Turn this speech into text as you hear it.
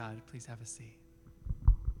please have a seat.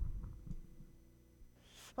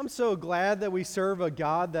 I'm so glad that we serve a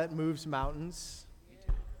God that moves mountains.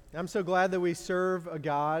 I'm so glad that we serve a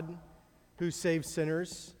God who saves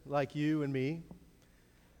sinners like you and me.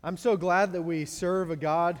 I'm so glad that we serve a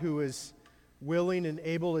God who is willing and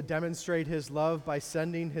able to demonstrate his love by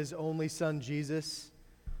sending his only son, Jesus,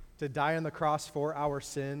 to die on the cross for our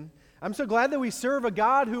sin. I'm so glad that we serve a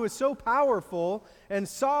God who is so powerful and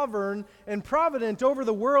sovereign and provident over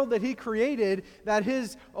the world that he created, that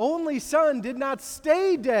his only son did not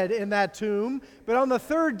stay dead in that tomb, but on the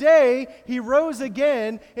third day he rose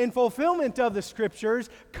again in fulfillment of the scriptures,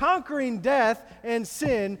 conquering death and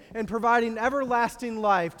sin and providing everlasting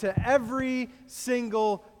life to every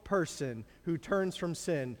single person who turns from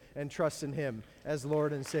sin and trusts in him as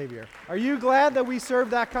Lord and Savior. Are you glad that we serve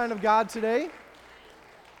that kind of God today?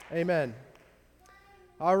 Amen.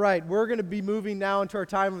 All right, we're going to be moving now into our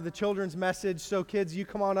time of the children's message. So kids, you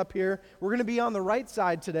come on up here. We're going to be on the right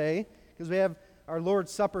side today because we have our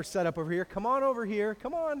Lord's Supper set up over here. Come on over here.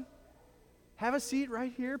 Come on. Have a seat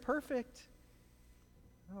right here. Perfect.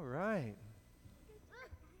 All right.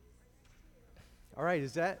 All right,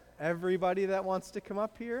 is that everybody that wants to come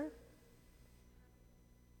up here?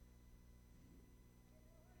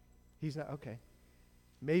 He's not, okay.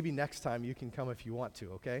 Maybe next time you can come if you want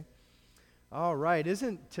to, okay? All right.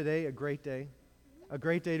 Isn't today a great day? A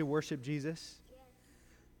great day to worship Jesus? Yes.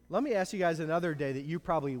 Let me ask you guys another day that you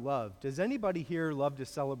probably love. Does anybody here love to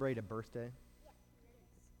celebrate a birthday? Yes.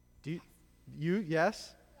 Do you?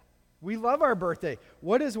 Yes? We love our birthday.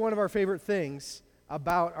 What is one of our favorite things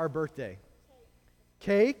about our birthday?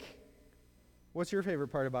 Cake? What's your favorite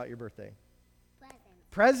part about your birthday?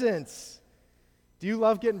 Presents. Do you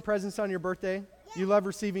love getting presents on your birthday? You love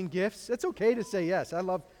receiving gifts? It's okay to say yes.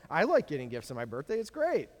 I like getting gifts on my birthday. It's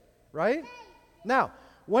great, right? Now,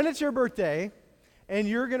 when it's your birthday and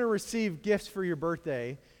you're going to receive gifts for your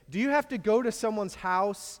birthday, do you have to go to someone's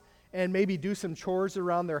house and maybe do some chores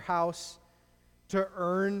around their house to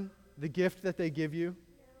earn the gift that they give you?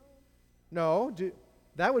 No.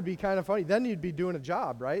 That would be kind of funny. Then you'd be doing a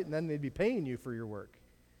job, right? And then they'd be paying you for your work.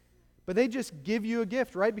 But they just give you a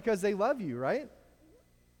gift, right? Because they love you, right?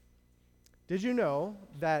 Did you know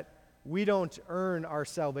that we don't earn our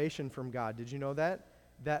salvation from God? Did you know that?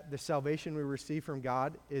 That the salvation we receive from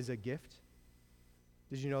God is a gift?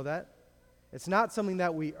 Did you know that? It's not something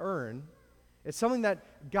that we earn. It's something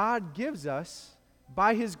that God gives us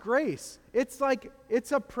by his grace. It's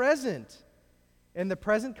a present. And the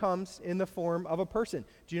present comes in the form of a person.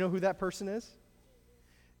 Do you know who that person is?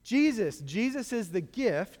 Jesus. Jesus is the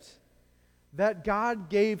gift that God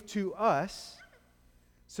gave to us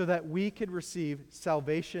so that we could receive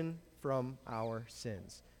salvation from our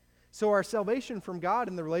sins. So our salvation from God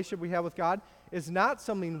and the relationship we have with God is not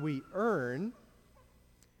something we earn.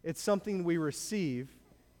 It's something we receive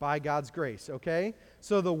by God's grace, okay?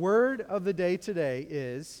 So the word of the day today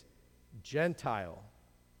is Gentile.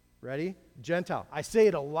 Ready? Gentile. I say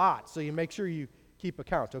it a lot, so you make sure you keep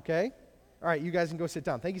account, okay? All right, you guys can go sit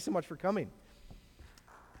down. Thank you so much for coming.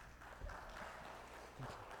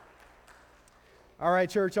 All right,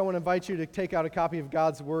 church, I want to invite you to take out a copy of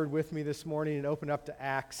God's Word with me this morning and open up to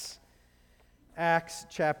Acts. Acts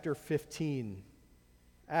chapter 15.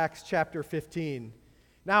 Acts chapter 15.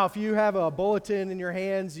 Now, if you have a bulletin in your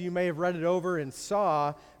hands, you may have read it over and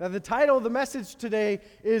saw that the title of the message today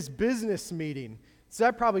is Business Meeting. So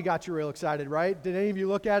that probably got you real excited, right? Did any of you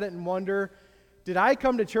look at it and wonder, did I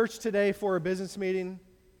come to church today for a business meeting?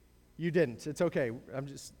 You didn't. It's okay. I'm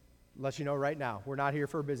just let you know right now. We're not here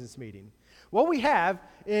for a business meeting. What we have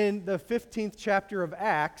in the 15th chapter of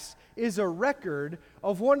Acts is a record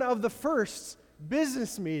of one of the first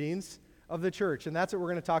business meetings of the church, and that's what we're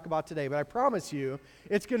going to talk about today. But I promise you,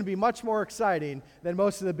 it's going to be much more exciting than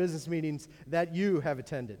most of the business meetings that you have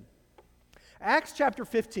attended. Acts chapter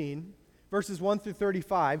 15, verses 1 through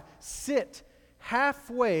 35, sit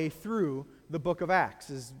halfway through the book of Acts.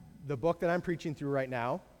 This is the book that I'm preaching through right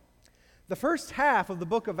now. The first half of the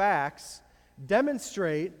book of Acts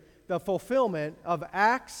demonstrate the fulfillment of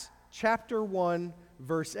Acts chapter 1,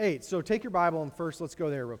 verse 8. So take your Bible and first let's go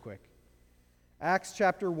there real quick. Acts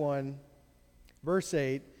chapter 1, verse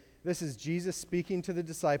 8. This is Jesus speaking to the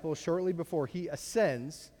disciples shortly before he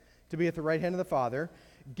ascends to be at the right hand of the Father,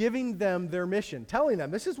 giving them their mission, telling them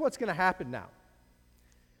this is what's going to happen now.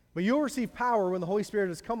 But you'll receive power when the Holy Spirit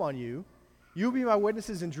has come on you. You'll be my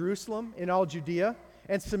witnesses in Jerusalem, in all Judea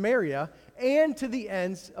and Samaria, and to the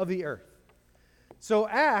ends of the earth. So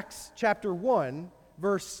Acts chapter 1,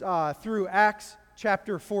 verse through Acts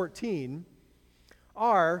chapter 14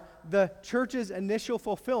 are the church's initial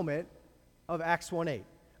fulfillment of Acts 1:8,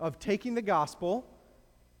 of taking the gospel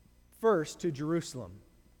first to Jerusalem.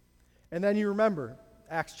 And then you remember,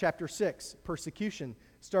 Acts chapter 6, persecution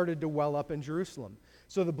started to well up in Jerusalem.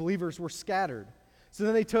 So the believers were scattered. So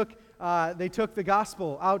then they took the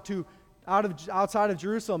gospel outside of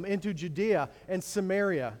Jerusalem into Judea and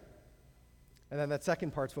Samaria. And then that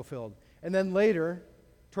second part's fulfilled. And then later,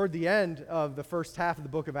 toward the end of the first half of the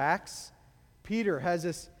book of Acts, Peter has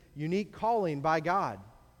this unique calling by God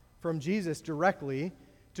from Jesus directly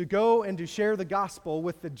to go and to share the gospel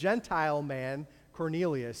with the Gentile man,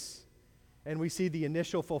 Cornelius. And we see the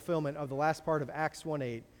initial fulfillment of the last part of Acts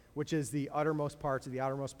 1:8, which is the uttermost parts of the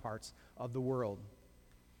outermost parts of the world.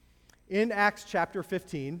 In Acts chapter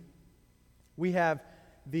 15, we have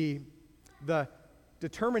the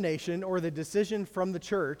determination or the decision from the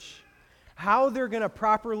church how they're going to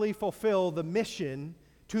properly fulfill the mission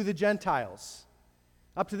to the Gentiles.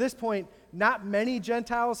 Up to this point, not many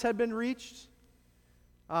Gentiles had been reached,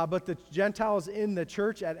 but the Gentiles in the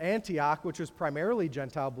church at Antioch, which was primarily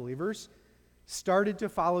Gentile believers, started to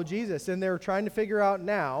follow Jesus. And they're trying to figure out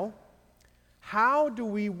now, how do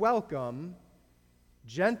we welcome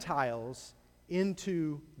Gentiles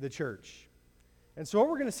into the church? And so what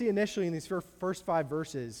we're going to see initially in these first 5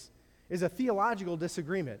 verses is a theological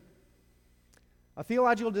disagreement. A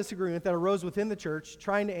theological disagreement that arose within the church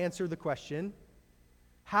trying to answer the question,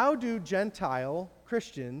 how do Gentiles become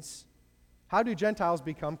Christians? How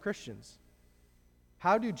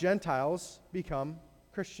do Gentiles become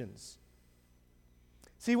Christians?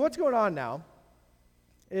 See, what's going on now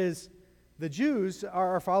is the Jews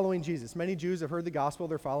are following Jesus. Many Jews have heard the gospel,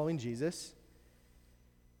 they're following Jesus.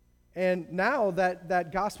 And now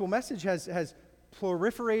that gospel message has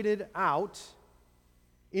proliferated out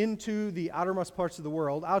into the outermost parts of the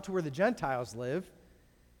world, out to where the Gentiles live,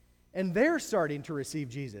 and they're starting to receive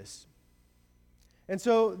Jesus. And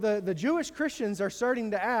so the Jewish Christians are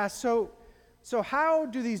starting to ask, so how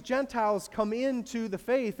do these Gentiles come into the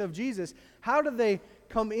faith of Jesus? How do they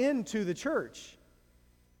come into the church?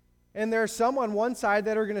 And there are some on one side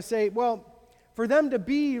that are going to say, well, for them to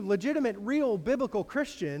be legitimate, real biblical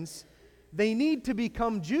Christians, they need to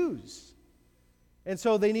become Jews. And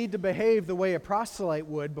so they need to behave the way a proselyte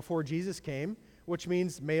would before Jesus came, which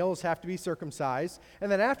means males have to be circumcised. And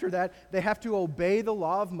then after that, they have to obey the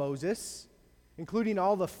law of Moses, including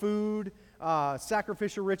all the food,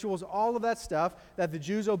 sacrificial rituals, all of that stuff that the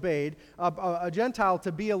Jews obeyed. A Gentile,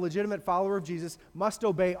 to be a legitimate follower of Jesus, must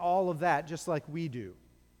obey all of that, just like we do.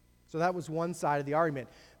 So that was one side of the argument.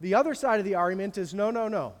 The other side of the argument is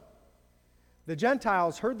no. The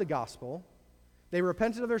Gentiles heard the gospel. They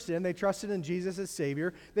repented of their sin. They trusted in Jesus as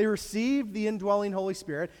Savior. They received the indwelling Holy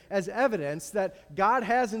Spirit as evidence that God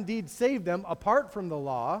has indeed saved them apart from the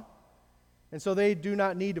law. And so they do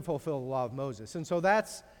not need to fulfill the law of Moses. And so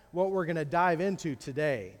that's what we're going to dive into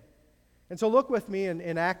today. And so look with me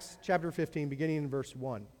in Acts chapter 15, beginning in verse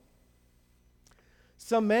 1.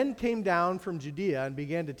 Some men came down from Judea and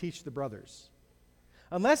began to teach the brothers,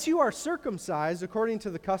 unless you are circumcised according to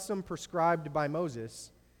the custom prescribed by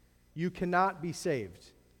Moses, you cannot be saved.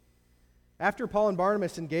 After Paul and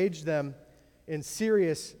Barnabas engaged them in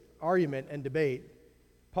serious argument and debate,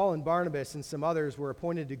 Paul and Barnabas and some others were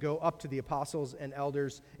appointed to go up to the apostles and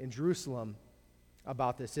elders in Jerusalem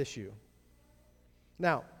about this issue.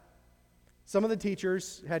 Now, some of the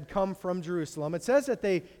teachers had come from Jerusalem. It says that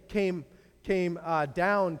they came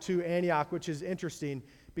down to Antioch, which is interesting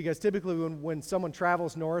because typically when someone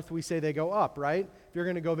travels north, we say they go up, right? If you're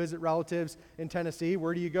going to go visit relatives in Tennessee,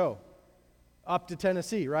 where do you go? Up to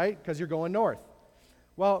Tennessee, right? Because you're going north.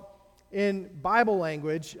 Well, in Bible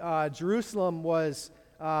language, Jerusalem was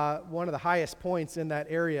one of the highest points in that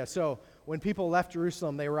area. So when people left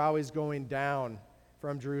Jerusalem, they were always going down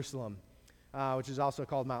from Jerusalem, which is also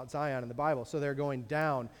called Mount Zion in the Bible. So they're going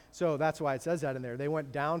down. So that's why it says that in there. They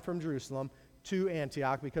went down from Jerusalem to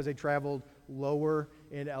Antioch because they traveled lower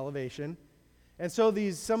in elevation. And so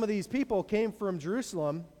some of these people came from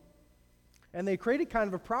Jerusalem, and they created kind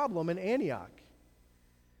of a problem in Antioch.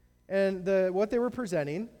 And what they were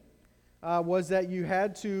presenting was that you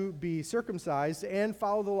had to be circumcised and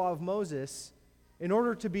follow the law of Moses in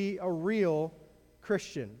order to be a real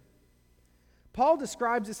Christian. Paul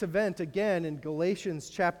describes this event again in Galatians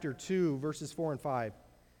chapter 2, verses 4 and 5.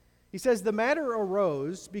 He says, the matter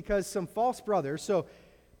arose because some false brothers, so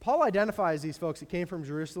Paul identifies these folks that came from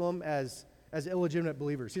Jerusalem as illegitimate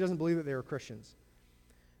believers. He doesn't believe that they were Christians.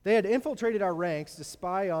 They had infiltrated our ranks to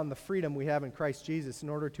spy on the freedom we have in Christ Jesus in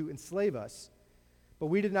order to enslave us. But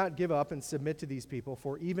we did not give up and submit to these people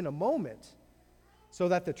for even a moment, so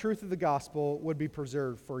that the truth of the gospel would be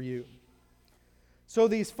preserved for you. So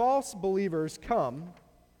these false believers come,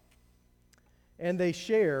 and they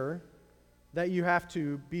share that you have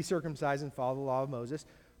to be circumcised and follow the law of Moses,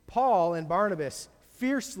 Paul and Barnabas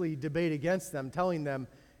fiercely debate against them, telling them,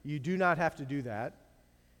 you do not have to do that.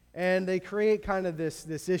 And they create kind of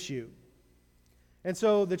this issue. And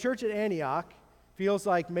so the church at Antioch feels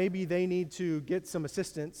like maybe they need to get some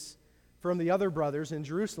assistance from the other brothers in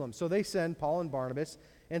Jerusalem. So they send Paul and Barnabas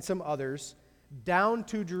and some others down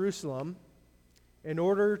to Jerusalem in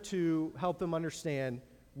order to help them understand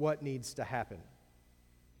what needs to happen.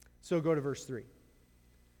 So go to verse 3.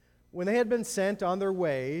 When they had been sent on their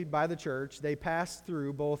way by the church, they passed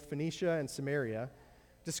through both Phoenicia and Samaria,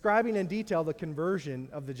 describing in detail the conversion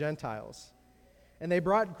of the Gentiles. And they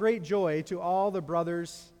brought great joy to all the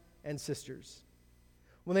brothers and sisters.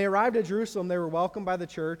 When they arrived at Jerusalem, they were welcomed by the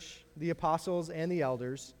church, the apostles, and the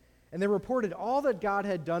elders, and they reported all that God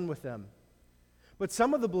had done with them. But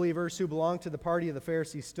some of the believers who belonged to the party of the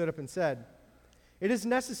Pharisees stood up and said, "It is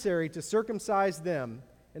necessary to circumcise them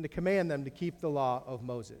and to command them to keep the law of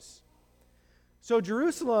Moses." So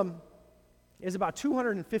Jerusalem is about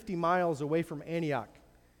 250 miles away from Antioch.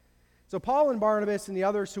 So Paul and Barnabas and the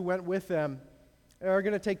others who went with them are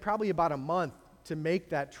going to take probably about a month to make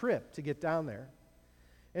that trip to get down there.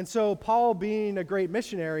 And so Paul, being a great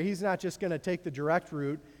missionary, he's not just going to take the direct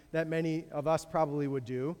route that many of us probably would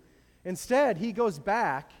do. Instead, he goes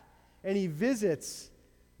back and he visits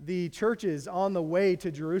the churches on the way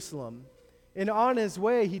to Jerusalem. And on his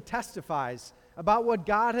way, he testifies about what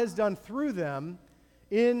God has done through them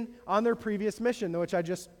on their previous mission, which I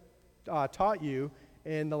just taught you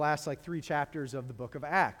in the last 3 chapters of the book of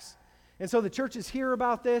Acts. And so the churches hear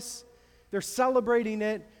about this. They're celebrating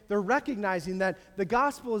it. They're recognizing that the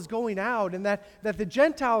gospel is going out and that the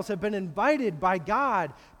Gentiles have been invited by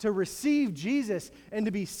God to receive Jesus and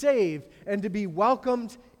to be saved and to be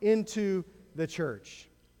welcomed into the church.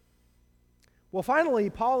 Well, finally,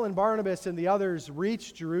 Paul and Barnabas and the others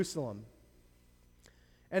reach Jerusalem.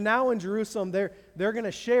 And now in Jerusalem, they're going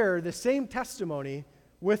to share the same testimony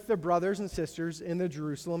with the brothers and sisters in the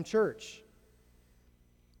Jerusalem church.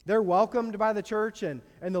 They're welcomed by the church, and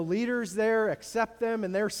the leaders there accept them,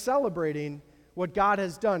 and they're celebrating what God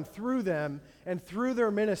has done through them and through their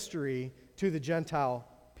ministry to the Gentile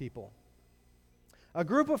people. A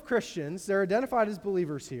group of Christians, they're identified as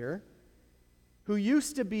believers here, who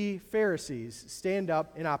used to be Pharisees, stand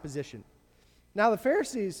up in opposition. Now, the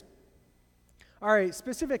Pharisees are a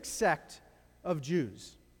specific sect of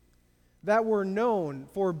Jews that were known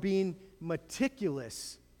for being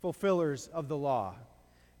meticulous fulfillers of the law.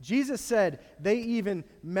 Jesus said they even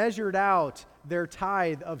measured out their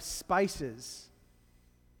tithe of spices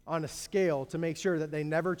on a scale to make sure that they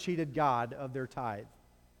never cheated God of their tithe.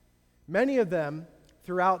 Many of them,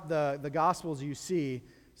 throughout the Gospels you see,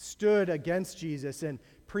 stood against Jesus and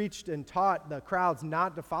preached and taught the crowds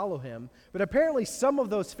not to follow him. But apparently some of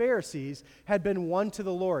those Pharisees had been won to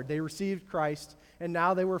the Lord. They received Christ, and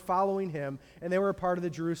now they were following him, and they were a part of the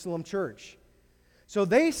Jerusalem church. So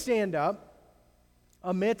they stand up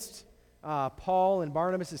amidst Paul and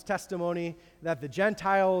Barnabas' testimony that the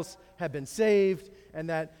Gentiles have been saved and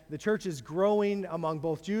that the church is growing among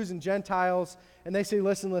both Jews and Gentiles. And they say,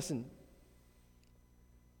 listen.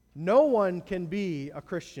 No one can be a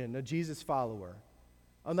Christian, a Jesus follower,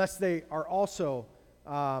 unless they are also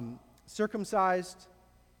circumcised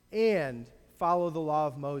and follow the law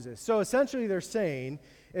of Moses. So essentially they're saying,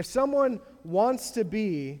 if someone wants to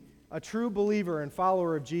be a true believer and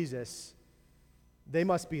follower of Jesus, they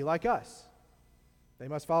must be like us. They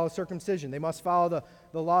must follow circumcision. They must follow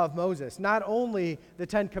the law of Moses. Not only the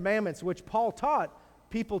 10 Commandments, which Paul taught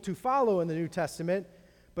people to follow in the New Testament,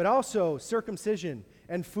 but also circumcision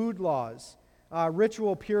and food laws,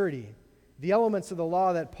 ritual purity, the elements of the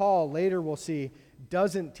law that Paul later will see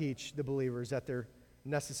doesn't teach the believers that they're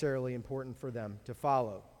necessarily important for them to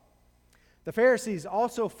follow. The Pharisees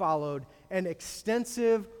also followed an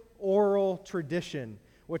extensive oral tradition,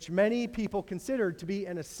 which many people considered to be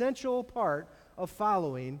an essential part of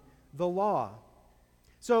following the law.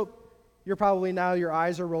 So you're probably now, your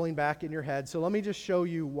eyes are rolling back in your head, so let me just show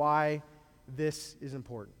you why this is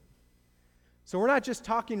important. So we're not just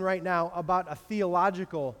talking right now about a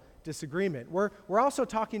theological disagreement. We're also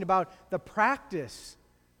talking about the practice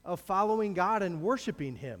of following God and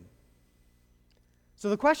worshiping him. So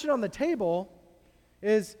the question on the table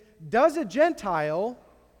is, does a Gentile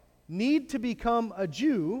need to become a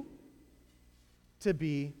Jew to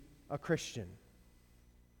be a Christian?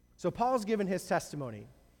 So Paul's given his testimony.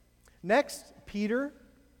 Next, Peter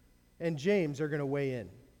and James are going to weigh in.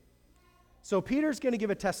 So Peter's going to give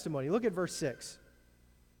a testimony. Look at verse 6.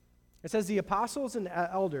 It says, the apostles and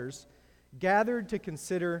elders gathered to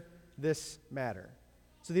consider this matter.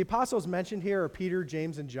 So the apostles mentioned here are Peter,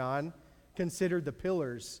 James, and John. considered the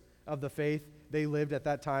pillars of the faith. They lived at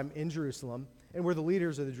that time in Jerusalem and were the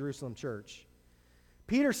leaders of the Jerusalem church.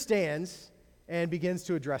 Peter stands and begins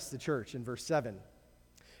to address the church in verse 7.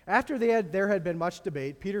 After there had been much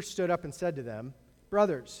debate, Peter stood up and said to them,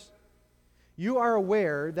 "Brothers, you are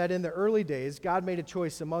aware that in the early days God made a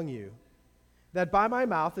choice among you, that by my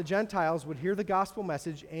mouth the Gentiles would hear the gospel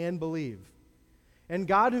message and believe. And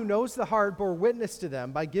God, who knows the heart, bore witness to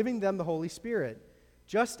them by giving them the Holy Spirit,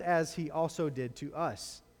 just as he also did to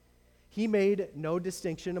us. He made no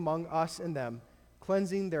distinction among us and them,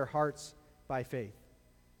 cleansing their hearts by faith."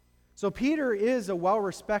 So Peter is a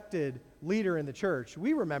well-respected leader in the church.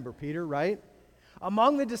 We remember Peter, right?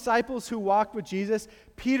 Among the disciples who walked with Jesus,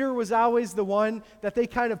 Peter was always the one that they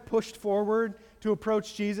kind of pushed forward to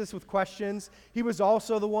approach Jesus with questions. He was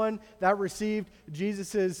also the one that received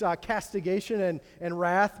Jesus' castigation and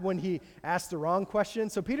wrath when he asked the wrong question.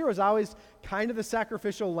 So Peter was always kind of the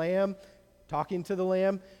sacrificial lamb, talking to the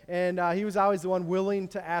lamb, and he was always the one willing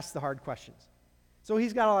to ask the hard questions. So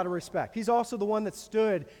he's got a lot of respect. He's also the one that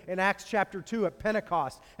stood in Acts chapter 2 at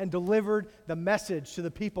Pentecost and delivered the message to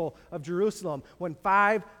the people of Jerusalem when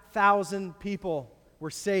 5,000 people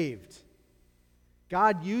were saved.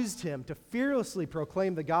 God used him to fearlessly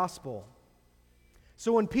proclaim the gospel.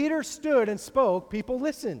 So when Peter stood and spoke, people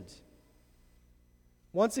listened.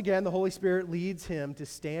 Once again, the Holy Spirit leads him to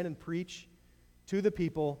stand and preach to the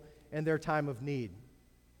people in their time of need.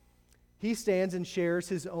 He stands and shares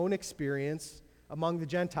his own experience among the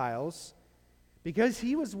Gentiles because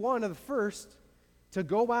he was one of the first to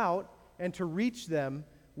go out and to reach them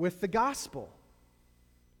with the gospel.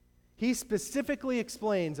 He specifically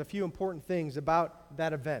explains a few important things about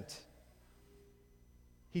that event.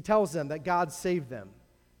 He tells them that God saved them,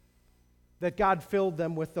 that God filled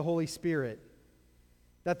them with the Holy Spirit,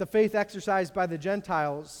 that the faith exercised by the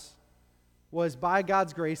Gentiles was by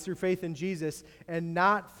God's grace through faith in Jesus and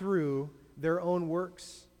not through their own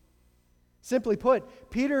works. Simply put,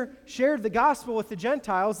 Peter shared the gospel with the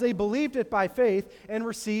Gentiles. They believed it by faith and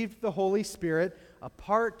received the Holy Spirit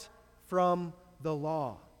apart from the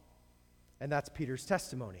law. And that's Peter's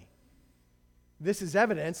testimony. This is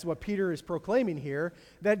evidence, what Peter is proclaiming here,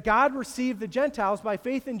 that God received the Gentiles by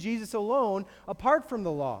faith in Jesus alone, apart from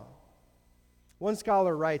the law. One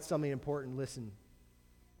scholar writes something important. Listen.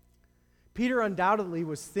 Peter undoubtedly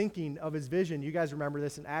was thinking of his vision. You guys remember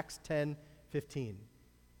this in Acts 10:15.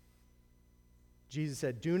 Jesus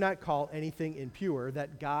said, "Do not call anything impure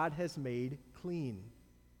that God has made clean."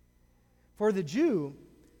 For the Jew,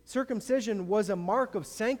 circumcision was a mark of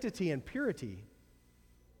sanctity and purity,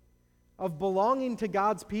 of belonging to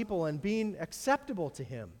God's people and being acceptable to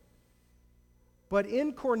him. But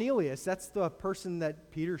in Cornelius, that's the person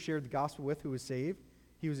that Peter shared the gospel with who was saved.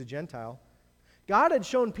 He was a Gentile. God had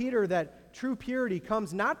shown Peter that true purity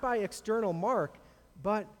comes not by external mark,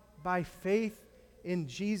 but by faith in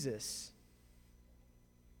Jesus.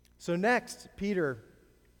 So next, Peter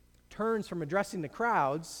turns from addressing the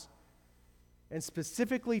crowds and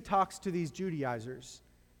specifically talks to these Judaizers,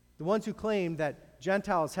 the ones who claimed that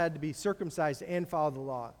Gentiles had to be circumcised and follow the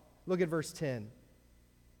law. Look at verse 10.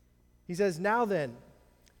 He says, "Now then,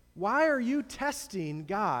 why are you testing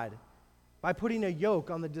God by putting a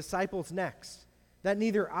yoke on the disciples' necks that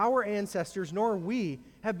neither our ancestors nor we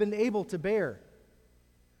have been able to bear?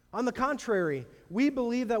 On the contrary, we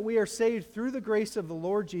believe that we are saved through the grace of the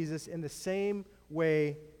Lord Jesus in the same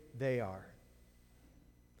way they are."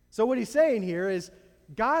 So what he's saying here is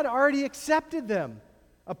God already accepted them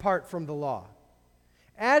apart from the law.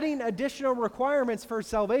 Adding additional requirements for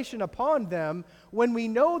salvation upon them when we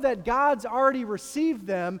know that God's already received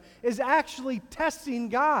them is actually testing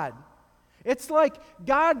God. It's like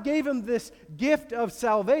God gave him this gift of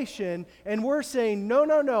salvation, and we're saying,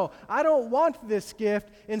 no, I don't want this gift.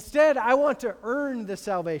 Instead, I want to earn the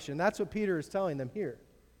salvation. That's what Peter is telling them here.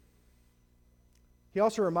 He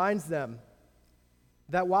also reminds them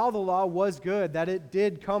that while the law was good, that it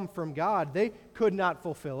did come from God, they could not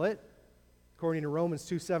fulfill it, according to Romans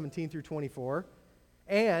 2:17 through 24.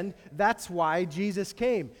 And that's why Jesus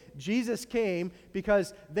came. Jesus came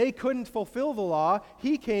because they couldn't fulfill the law.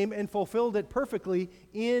 He came and fulfilled it perfectly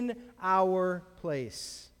in our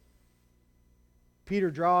place.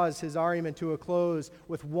 Peter draws his argument to a close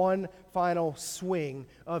with one final swing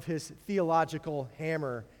of his theological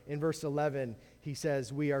hammer. In verse 11, he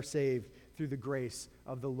says, "We are saved through the grace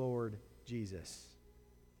of the Lord Jesus."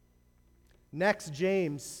 Next,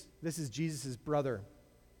 James, this is Jesus' brother.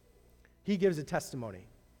 He gives a testimony.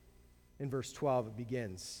 In verse 12, it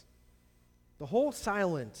begins, the whole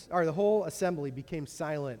assembly became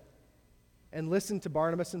silent and listened to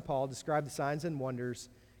Barnabas and Paul describe the signs and wonders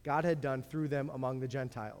God had done through them among the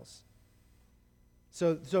Gentiles.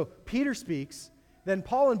 So Peter speaks. Then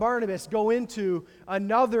Paul and Barnabas go into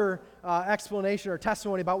another explanation or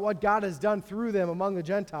testimony about what God has done through them among the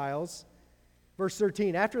Gentiles. Verse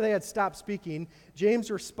 13, after they had stopped speaking, James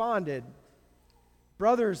responded,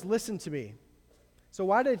 "Brothers, listen to me." So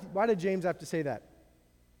why did James have to say that?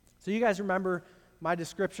 So you guys remember my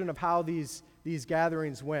description of how these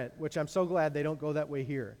gatherings went, which I'm so glad they don't go that way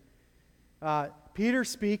here. Peter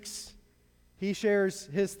speaks. He shares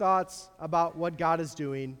his thoughts about what God is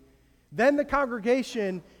doing. Then the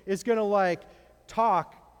congregation is going to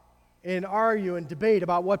talk and argue and debate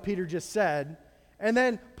about what Peter just said. And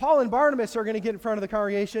then Paul and Barnabas are going to get in front of the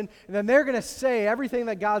congregation, and then they're going to say everything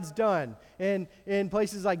that God's done in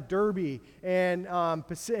places like Derbe and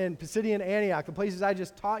Pisidian Antioch, the places I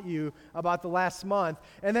just taught you about the last month.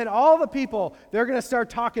 And then all the people, they're going to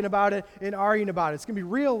start talking about it and arguing about it. It's going to be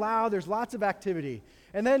real loud. There's lots of activity.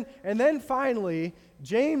 And then finally,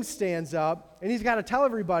 James stands up, and he's got to tell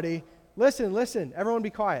everybody, listen, everyone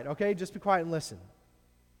be quiet, okay? Just be quiet and listen.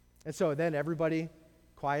 And so then everybody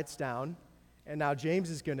quiets down. And now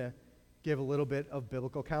James is going to give a little bit of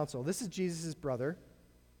biblical counsel. This is Jesus' brother.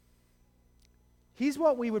 He's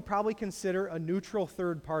what we would probably consider a neutral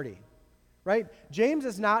third party, right? James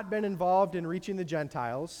has not been involved in reaching the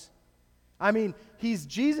Gentiles. I mean, he's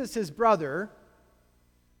Jesus' brother,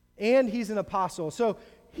 and he's an apostle. So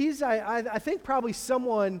he's, I think, probably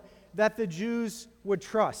someone that the Jews would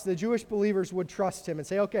trust. The Jewish believers would trust him and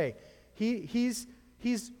say, okay, he's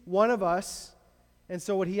one of us. And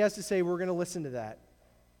so what he has to say, we're going to listen to that.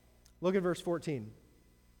 Look at verse 14.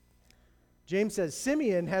 James says,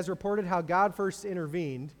 Simeon has reported how God first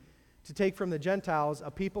intervened to take from the Gentiles a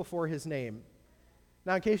people for his name.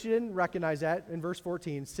 Now, in case you didn't recognize that, in verse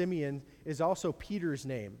 14, Simeon is also Peter's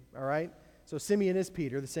name, all right? So Simeon is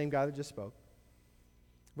Peter, the same guy that just spoke.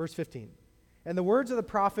 Verse 15. And the words of the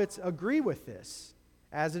prophets agree with this,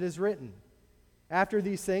 as it is written. After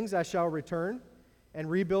these things I shall return and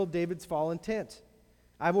rebuild David's fallen tent.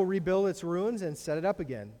 I will rebuild its ruins and set it up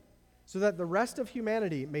again, so that the rest of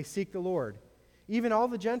humanity may seek the Lord, even all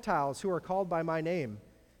the Gentiles who are called by my name,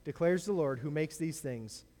 declares the Lord, who makes these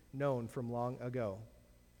things known from long ago.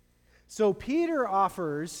 So Peter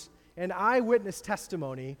offers an eyewitness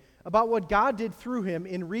testimony about what God did through him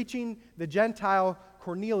in reaching the Gentile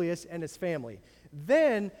Cornelius and his family.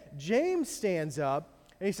 Then James stands up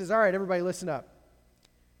and he says, all right, everybody listen up.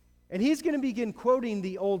 And he's going to begin quoting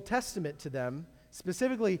the Old Testament to them,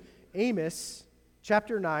 specifically Amos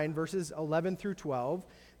chapter 9, verses 11 through 12.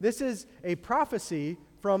 This is a prophecy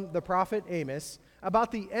from the prophet Amos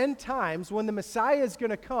about the end times when the Messiah is going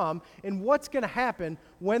to come and what's going to happen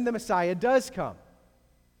when the Messiah does come.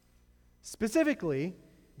 Specifically,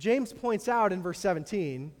 James points out in verse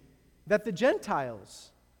 17 that the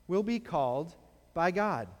Gentiles will be called by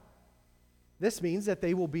God. This means that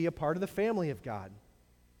they will be a part of the family of God.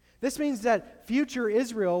 This means that future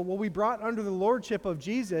Israel will be brought under the lordship of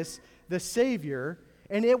Jesus, the Savior,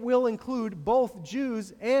 and it will include both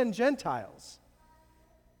Jews and Gentiles.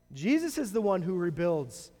 Jesus is the one who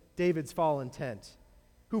rebuilds David's fallen tent,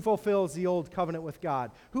 who fulfills the old covenant with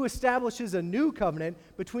God, who establishes a new covenant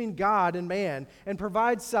between God and man, and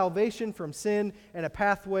provides salvation from sin and a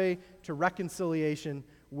pathway to reconciliation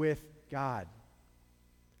with God.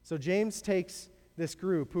 So James takes this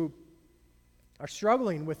group who are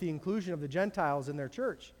struggling with the inclusion of the Gentiles in their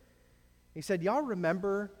church. He said, y'all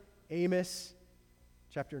remember Amos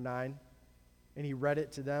chapter 9? And he read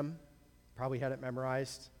it to them, probably had it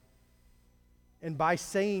memorized. And by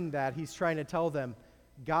saying that, he's trying to tell them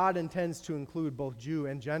God intends to include both Jew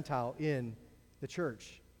and Gentile in the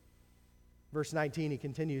church. Verse 19, he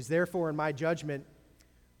continues, therefore, in my judgment,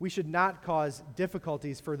 we should not cause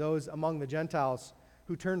difficulties for those among the Gentiles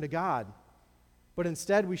who turn to God, but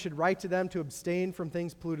instead we should write to them to abstain from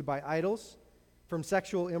things polluted by idols, from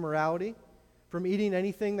sexual immorality, from eating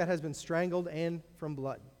anything that has been strangled, and from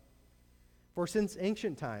blood. For since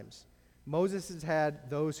ancient times, Moses has had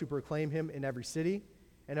those who proclaim him in every city,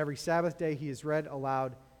 and every Sabbath day he is read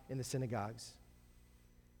aloud in the synagogues.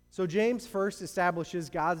 So James first establishes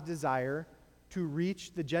God's desire to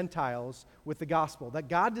reach the Gentiles with the gospel, that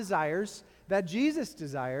God desires, that Jesus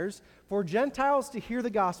desires, for Gentiles to hear the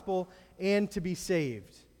gospel and to be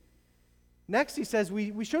saved. Next, he says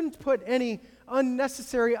we shouldn't put any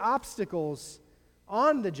unnecessary obstacles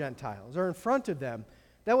on the Gentiles or in front of them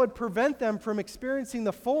that would prevent them from experiencing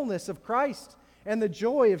the fullness of Christ and the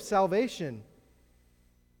joy of salvation.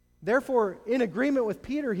 Therefore, in agreement with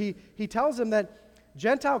Peter, he tells them that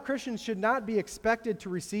Gentile Christians should not be expected to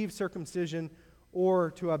receive circumcision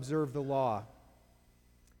or to observe the law.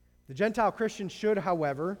 The Gentile Christians should,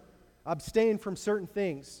 however, abstain from certain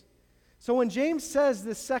things, So when James says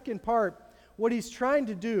this second part, what he's trying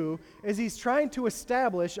to do is he's trying to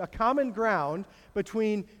establish a common ground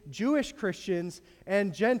between Jewish Christians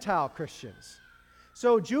and Gentile Christians.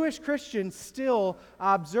 So Jewish Christians still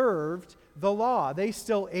observed the law. They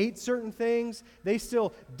still ate certain things. They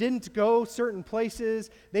still didn't go certain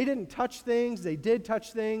places. They didn't touch things. They did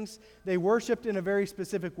touch things. They worshiped in a very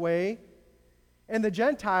specific way. And the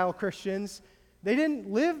Gentile Christians, they didn't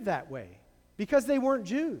live that way because they weren't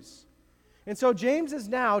Jews. And so James is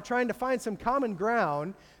now trying to find some common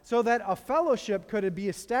ground so that a fellowship could be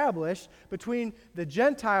established between the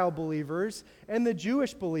Gentile believers and the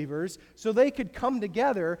Jewish believers so they could come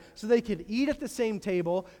together, so they could eat at the same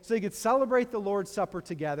table, so they could celebrate the Lord's Supper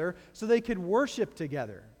together, so they could worship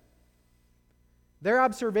together. Their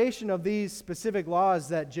observation of these specific laws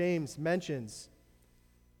that James mentions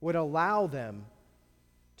would allow them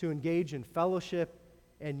to engage in fellowship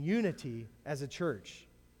and unity as a church.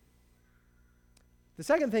 The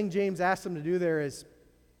second thing James asks them to do there is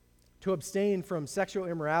to abstain from sexual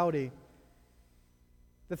immorality.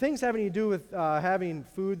 The things having to do with having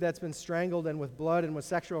food that's been strangled and with blood and with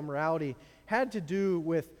sexual immorality had to do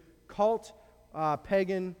with cult,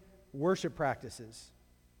 pagan worship practices.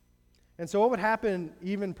 And so what would happen,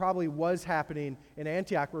 even probably was happening in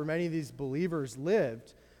Antioch where many of these believers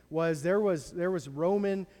lived, was there was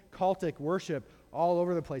Roman cultic worship all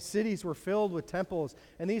over the place. Cities were filled with temples,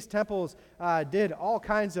 and these temples did all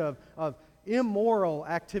kinds of immoral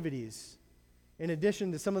activities in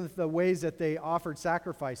addition to some of the ways that they offered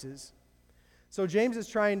sacrifices. So James is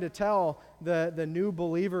trying to tell the new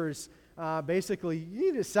believers, basically,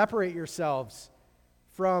 you need to separate yourselves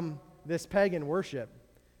from this pagan worship.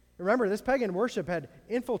 Remember, this pagan worship had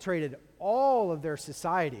infiltrated all of their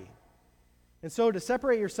society. And so to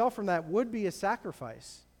separate yourself from that would be a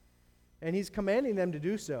sacrifice. And he's commanding them to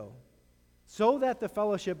do so that the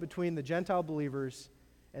fellowship between the Gentile believers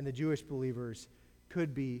and the Jewish believers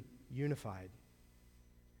could be unified.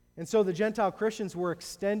 And so the Gentile Christians were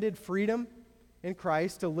extended freedom in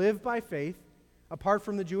Christ to live by faith apart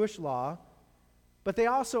from the Jewish law, but they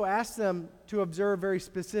also asked them to observe very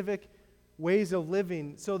specific ways of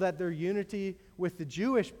living so that their unity with the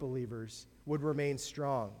Jewish believers would remain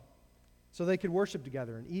strong, so they could worship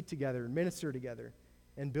together and eat together and minister together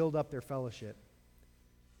and build up their fellowship.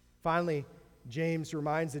 Finally, James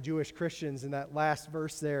reminds the Jewish Christians in that last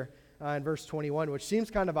verse there, in verse 21, which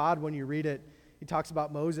seems kind of odd when you read it. He talks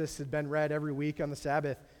about Moses had been read every week on the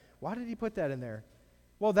Sabbath. Why did he put that in there?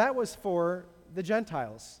 Well, that was for the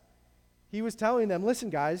Gentiles. He was telling them, listen,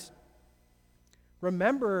 guys,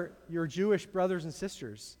 remember your Jewish brothers and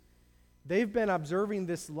sisters. They've been observing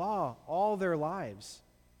this law all their lives.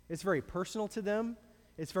 It's very personal to them.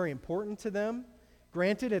 It's very important to them.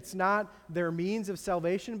 Granted, it's not their means of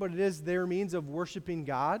salvation, but it is their means of worshiping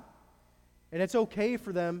God. And it's okay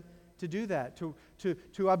for them to do that,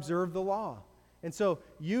 to observe the law. And so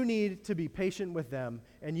you need to be patient with them,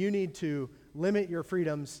 and you need to limit your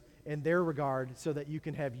freedoms in their regard so that you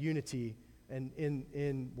can have unity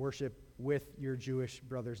in worship with your Jewish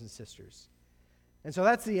brothers and sisters. And so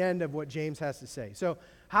that's the end of what James has to say. So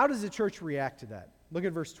how does the church react to that? Look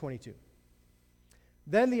at verse 22.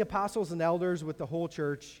 Then the apostles and elders with the whole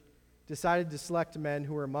church decided to select men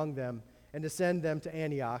who were among them and to send them to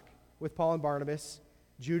Antioch with Paul and Barnabas,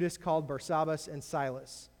 Judas called Barsabbas, and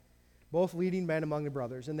Silas, both leading men among the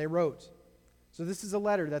brothers. And they wrote. So this is a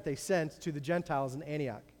letter that they sent to the Gentiles in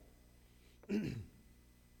Antioch.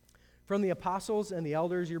 From the apostles and the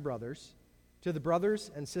elders, your brothers, to the brothers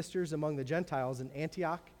and sisters among the Gentiles in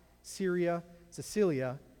Antioch, Syria,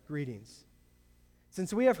 Cilicia, greetings.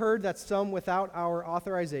 Since we have heard that some without our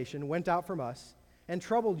authorization went out from us and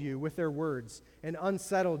troubled you with their words and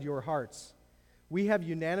unsettled your hearts, we have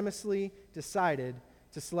unanimously decided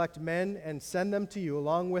to select men and send them to you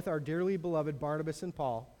along with our dearly beloved Barnabas and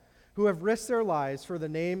Paul, who have risked their lives for the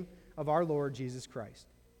name of our Lord Jesus Christ.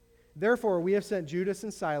 Therefore, we have sent Judas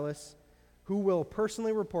and Silas, who will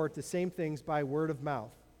personally report the same things by word of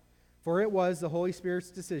mouth. For it was the Holy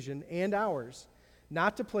Spirit's decision and ours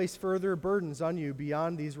not to place further burdens on you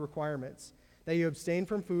beyond these requirements, that you abstain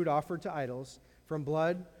from food offered to idols, from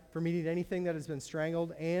blood, from eating anything that has been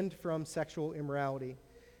strangled, and from sexual immorality.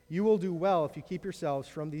 You will do well if you keep yourselves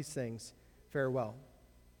from these things. Farewell.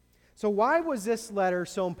 So why was this letter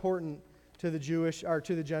so important to the Jewish or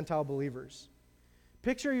to the Gentile believers?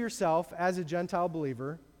 Picture yourself as a Gentile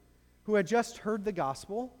believer who had just heard the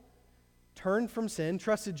gospel, turned from sin,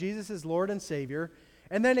 trusted Jesus as Lord and Savior,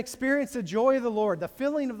 and then experienced the joy of the Lord, the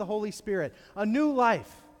filling of the Holy Spirit, a new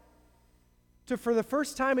life. To, for the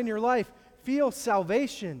first time in your life, feel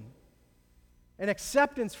salvation and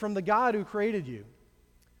acceptance from the God who created you.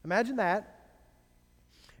 Imagine that.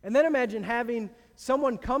 And then imagine having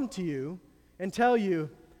someone come to you and tell you,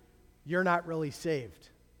 you're not really saved.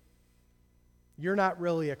 You're not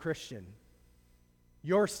really a Christian.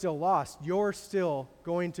 You're still lost. You're still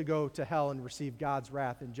going to go to hell and receive God's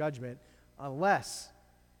wrath and judgment unless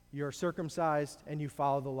you're circumcised and you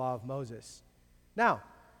follow the law of Moses. Now,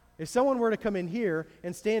 if someone were to come in here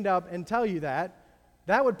and stand up and tell you that,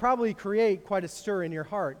 that would probably create quite a stir in your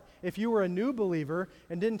heart. If you were a new believer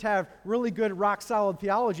and didn't have really good rock-solid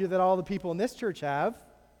theology that all the people in this church have,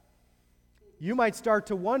 you might start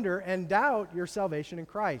to wonder and doubt your salvation in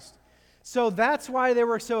Christ. So that's why they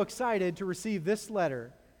were so excited to receive this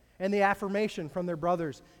letter and the affirmation from their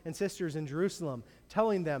brothers and sisters in Jerusalem,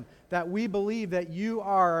 telling them that we believe that you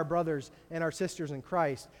are our brothers and our sisters in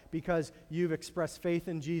Christ because you've expressed faith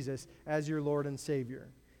in Jesus as your Lord and Savior.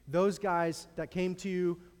 Those guys that came to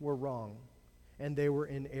you were wrong, and they were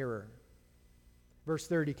in error. Verse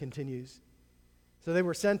 30 continues. So they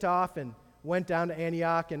were sent off and went down to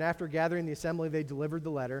Antioch, and after gathering the assembly, they delivered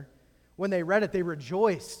the letter. When they read it, they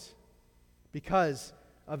rejoiced because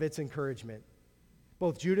of its encouragement.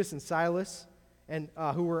 Both Judas and Silas, and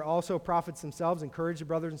who were also prophets themselves, encouraged the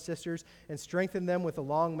brothers and sisters and strengthened them with a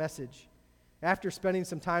long message. After spending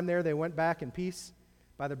some time there, they went back in peace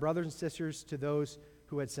by the brothers and sisters to those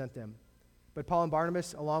who had sent them. But Paul and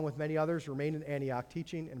Barnabas, along with many others, remained in Antioch,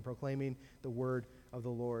 teaching and proclaiming the word of the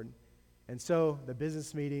Lord. And so the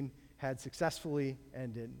business meeting had successfully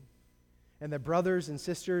ended. And the brothers and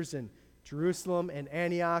sisters in Jerusalem and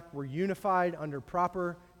Antioch were unified under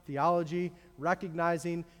proper theology,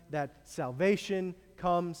 recognizing that salvation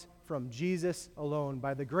comes from Jesus alone,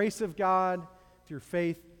 by the grace of God, through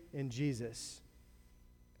faith in Jesus.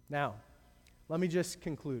 Now, let me just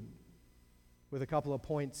conclude with a couple of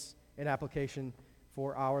points in application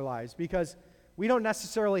for our lives, because we don't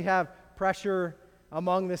necessarily have pressure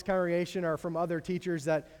among this congregation or from other teachers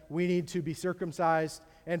that we need to be circumcised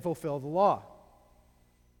and fulfill the law.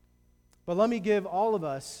 But let me give all of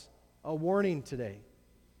us a warning today.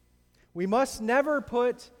 We must never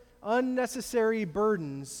put unnecessary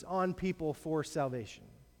burdens on people for salvation.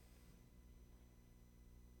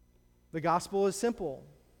 The gospel is simple,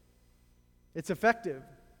 it's effective,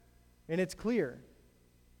 and it's clear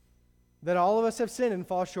that all of us have sinned and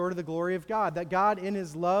fall short of the glory of God, that God in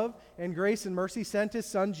His love and grace and mercy sent His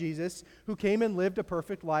Son Jesus, who came and lived a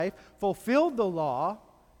perfect life, fulfilled the law,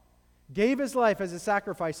 gave His life as a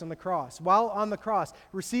sacrifice on the cross, while on the cross,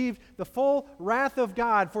 received the full wrath of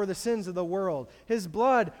God for the sins of the world. His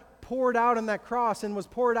blood poured out on that cross and was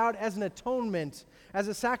poured out as an atonement, as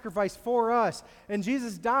a sacrifice for us. And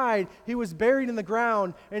Jesus died, He was buried in the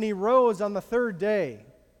ground, and He rose on the third day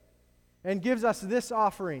and gives us this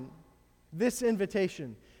offering, this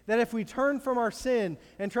invitation, that if we turn from our sin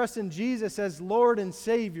and trust in Jesus as Lord and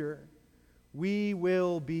Savior, we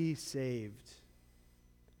will be saved.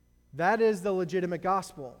 That is the legitimate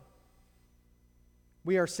gospel.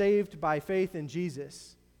 We are saved by faith in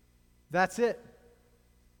Jesus. That's it.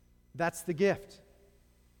 That's the gift.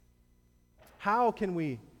 How can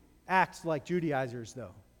we act like Judaizers,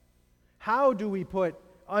 though? How do we put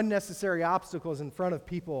unnecessary obstacles in front of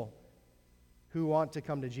people who want to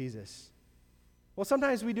come to Jesus? Well,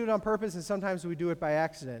 sometimes we do it on purpose and sometimes we do it by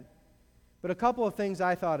accident. But a couple of things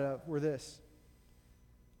I thought of were this.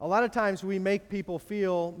 A lot of times we make people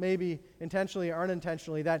feel, maybe intentionally or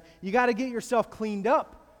unintentionally, that you got to get yourself cleaned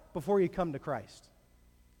up before you come to Christ.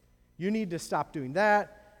 You need to stop doing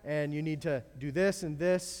that, and you need to do this and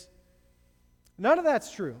this. None of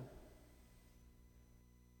that's true.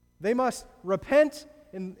 They must repent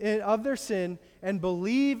of their sin and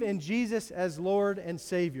believe in Jesus as Lord and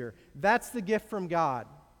Savior. That's the gift from God.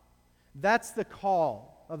 That's the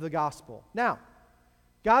call of the gospel. Now,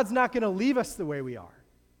 God's not going to leave us the way we are.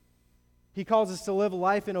 He calls us to live a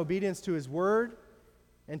life in obedience to His Word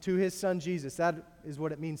and to His Son Jesus. That is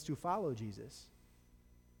what it means to follow Jesus.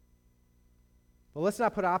 But let's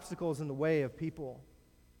not put obstacles in the way of people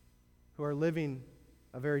who are living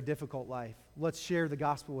a very difficult life. Let's share the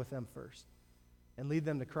gospel with them first and lead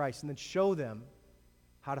them to Christ, and then show them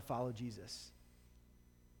how to follow Jesus.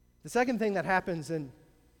 The second thing that happens, and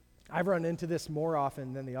I've run into this more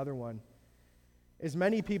often than the other one, is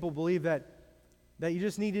many people believe that you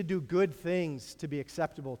just need to do good things to be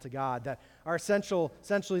acceptable to God, that our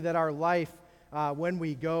essentially that our life, when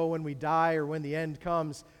we go, when we die, or when the end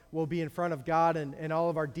comes, will be in front of God, and all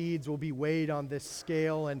of our deeds will be weighed on this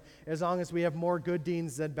scale, and as long as we have more good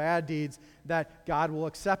deeds than bad deeds, that God will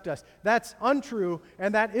accept us. That's untrue,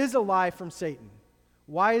 and that is a lie from Satan.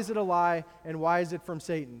 Why is it a lie, and why is it from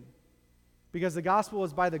Satan? Because the gospel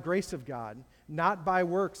is by the grace of God, not by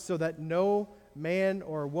works, so that no man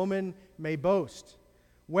or woman may boast.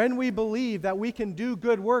 When we believe that we can do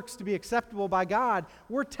good works to be acceptable by God,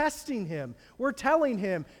 we're testing Him. We're telling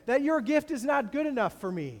Him that your gift is not good enough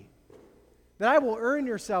for me, that I will earn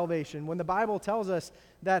your salvation, when the Bible tells us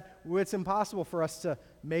that it's impossible for us to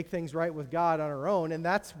make things right with God on our own, and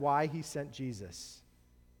that's why He sent Jesus.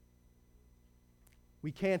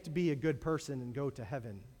 We can't be a good person and go to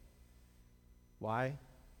heaven. Why?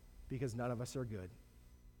 Because none of us are good.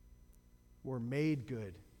 We're made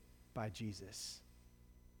good by Jesus.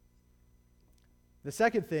 The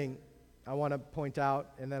second thing I want to point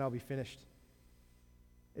out, and then I'll be finished,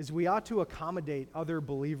 is we ought to accommodate other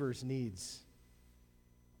believers' needs.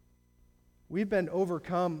 We've been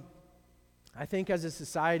overcome, I think, as a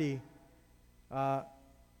society, not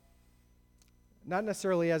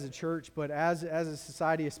necessarily as a church, but as a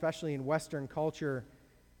society, especially in Western culture,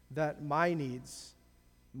 that my needs,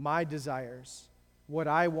 my desires, what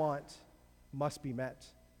I want must be met.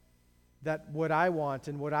 That what I want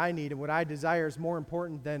and what I need and what I desire is more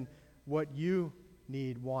important than what you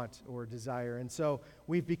need, want, or desire. And so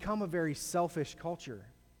we've become a very selfish culture,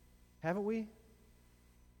 haven't we?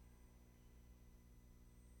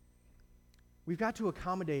 We've got to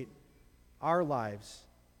accommodate our lives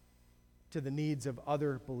to the needs of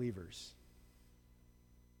other believers.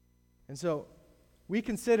 And so we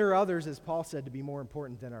consider others, as Paul said, to be more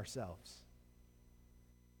important than ourselves.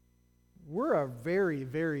 We're a very,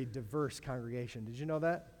 very diverse congregation. Did you know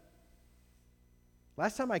that?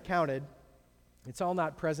 Last time I counted, it's all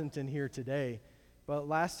not present in here today, but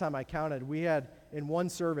last time I counted, we had, in one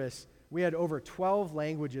service, we had over 12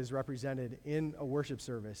 languages represented in a worship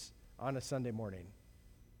service on a Sunday morning.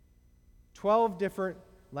 12 different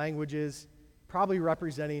languages, probably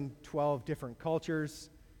representing 12 different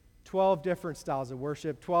cultures, 12 different styles of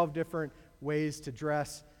worship, 12 different ways to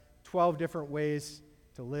dress, 12 different ways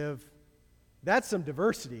to live. That's some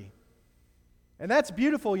diversity. And that's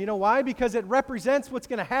beautiful. You know why? Because it represents what's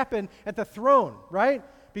going to happen at the throne, right?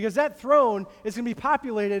 Because that throne is going to be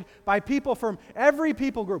populated by people from every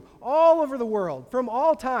people group, all over the world, from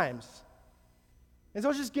all times. And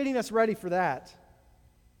so it's just getting us ready for that.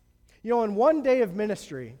 You know, in one day of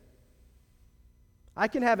ministry, I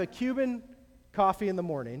can have a Cuban coffee in the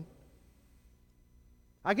morning.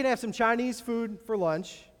 I can have some Chinese food for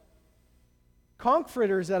lunch. Conch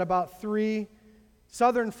fritters at about 3,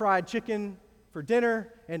 southern fried chicken for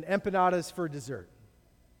dinner, and empanadas for dessert.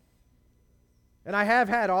 And I have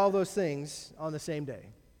had all those things on the same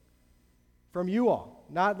day. From you all.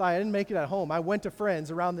 I didn't make it at home. I went to friends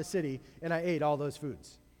around the city, and I ate all those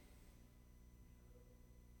foods.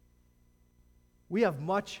 We have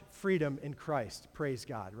much freedom in Christ, praise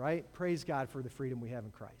God, right? Praise God for the freedom we have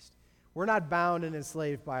in Christ. We're not bound and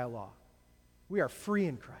enslaved by a law. We are free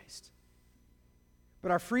in Christ.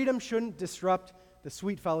 But our freedom shouldn't disrupt the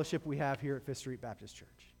sweet fellowship we have here at Fifth Street Baptist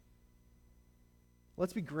Church.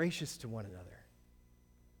 Let's be gracious to one another.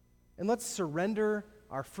 And let's surrender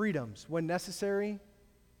our freedoms when necessary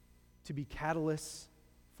to be catalysts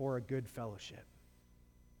for a good fellowship.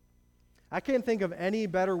 I can't think of any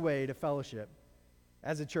better way to fellowship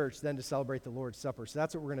as a church than to celebrate the Lord's Supper. So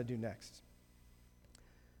that's what we're going to do next.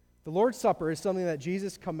 The Lord's Supper is something that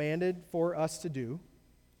Jesus commanded for us to do.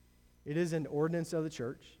 It is an ordinance of the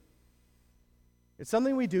church. It's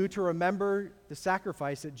something we do to remember the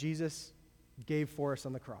sacrifice that Jesus gave for us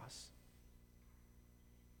on the cross.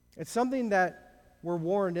 It's something that we're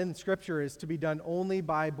warned in Scripture is to be done only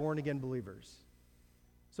by born-again believers.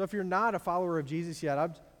 So if you're not a follower of Jesus yet,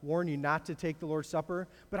 I'd warn you not to take the Lord's Supper,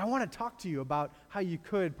 but I want to talk to you about how you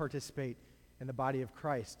could participate in the body of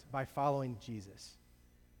Christ by following Jesus.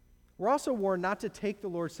 We're also warned not to take the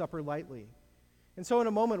Lord's Supper lightly. And so in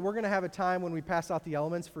a moment, we're going to have a time when we pass out the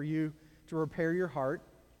elements for you to repair your heart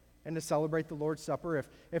and to celebrate the Lord's Supper.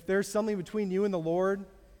 If there's something between you and the Lord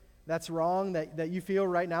that's wrong, that you feel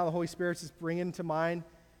right now the Holy Spirit's is bringing to mind,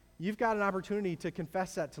 you've got an opportunity to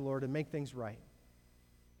confess that to the Lord and make things right.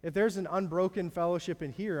 If there's an unbroken fellowship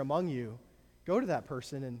in here among you, go to that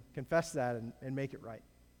person and confess that and make it right.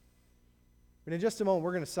 But in just a moment,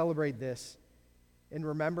 we're going to celebrate this in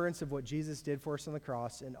remembrance of what Jesus did for us on the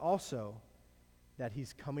cross, and also that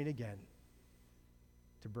He's coming again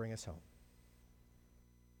to bring us home.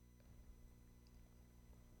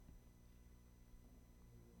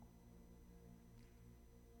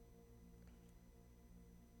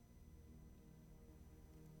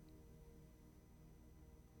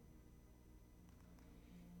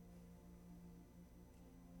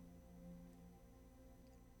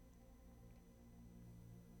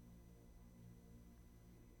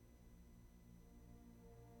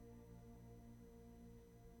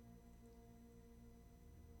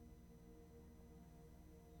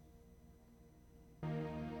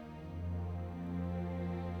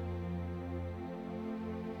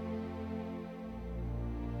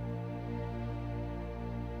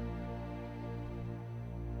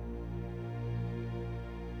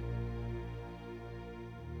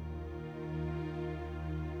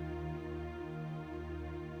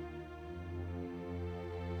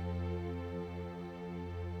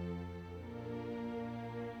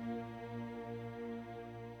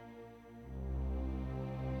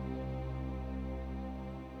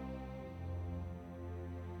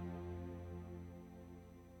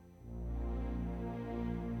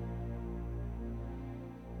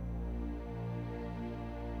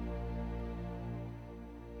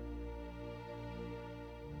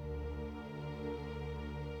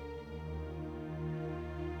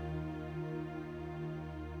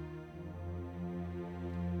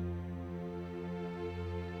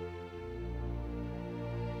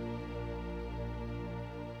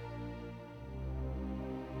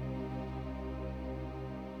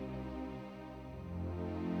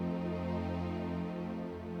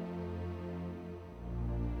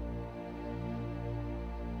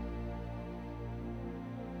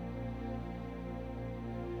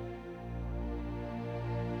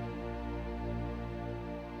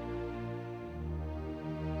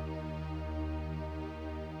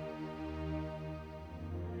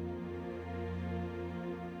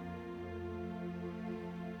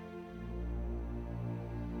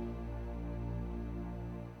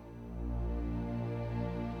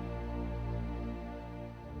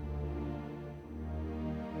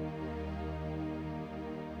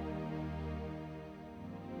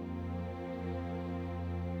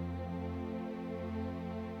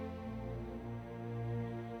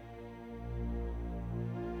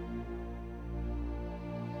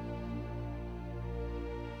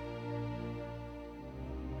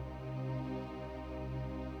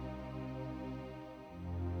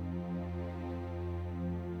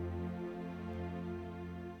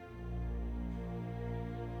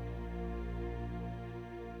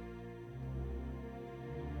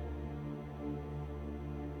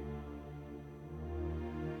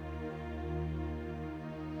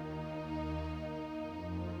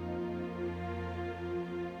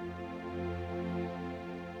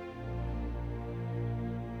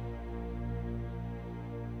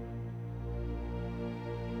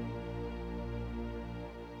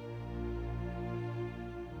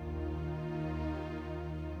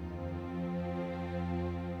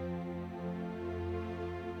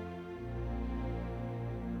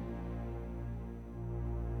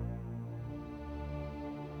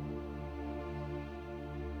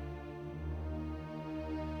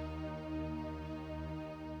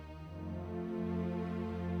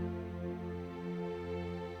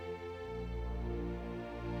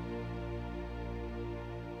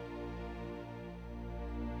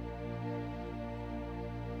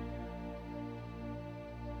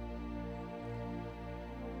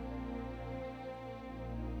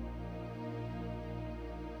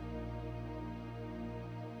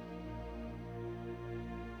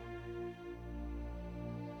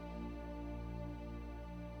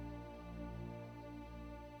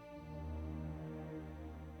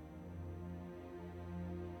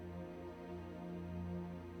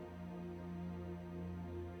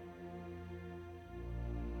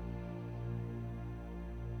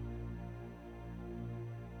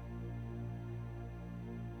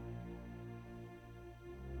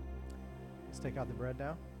 take out the bread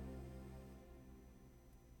now.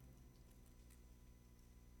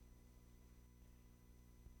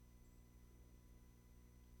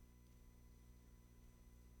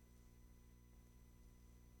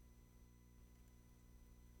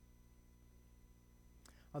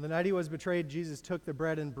 On the night he was betrayed, Jesus took the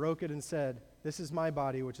bread and broke it and said, "This is my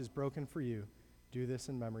body, which is broken for you. Do this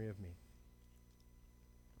in memory of me."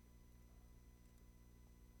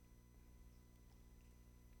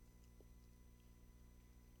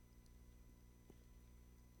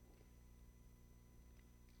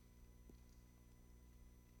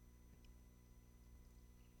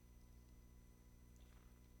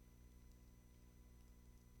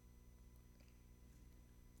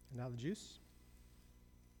 And now the juice.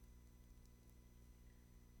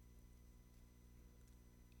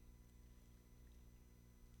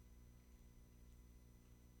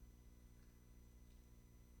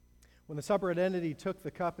 When the supper had ended, he took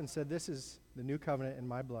the cup and said, "This is the new covenant in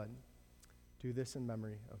my blood. Do this in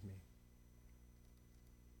memory of me."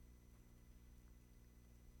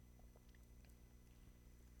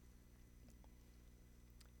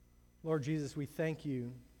 Lord Jesus, we thank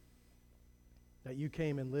you that you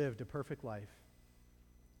came and lived a perfect life,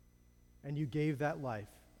 and you gave that life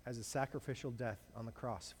as a sacrificial death on the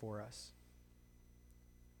cross for us.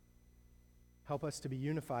 Help us to be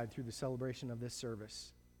unified through the celebration of this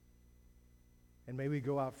service. And may we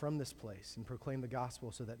go out from this place and proclaim the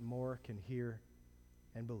gospel so that more can hear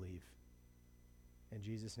and believe. In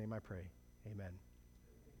Jesus' name I pray, amen.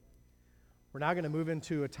 We're now going to move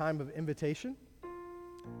into a time of invitation.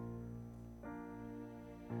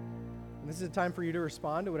 And this is a time for you to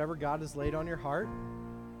respond to whatever God has laid on your heart.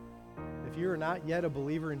 If you are not yet a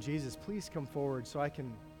believer in Jesus, please come forward so I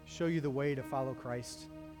can show you the way to follow Christ.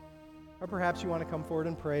 Or perhaps you want to come forward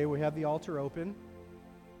and pray. We have the altar open.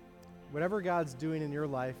 Whatever God's doing in your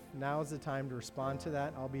life, now is the time to respond to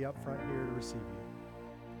that. I'll be up front here to receive you.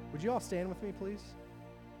 Would you all stand with me, please?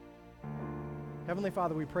 Heavenly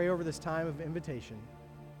Father, we pray over this time of invitation.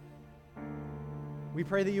 We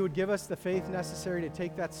pray that you would give us the faith necessary to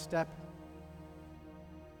take that step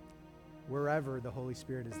wherever the Holy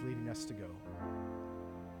Spirit is leading us to go.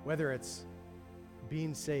 Whether it's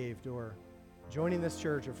being saved or joining this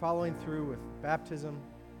church or following through with baptism,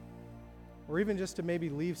 or even just to maybe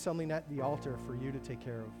leave something at the altar for you to take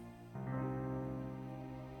care of.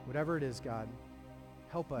 Whatever it is, God,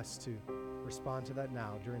 help us to respond to that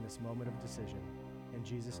now during this moment of decision. In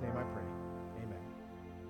Jesus' name I pray.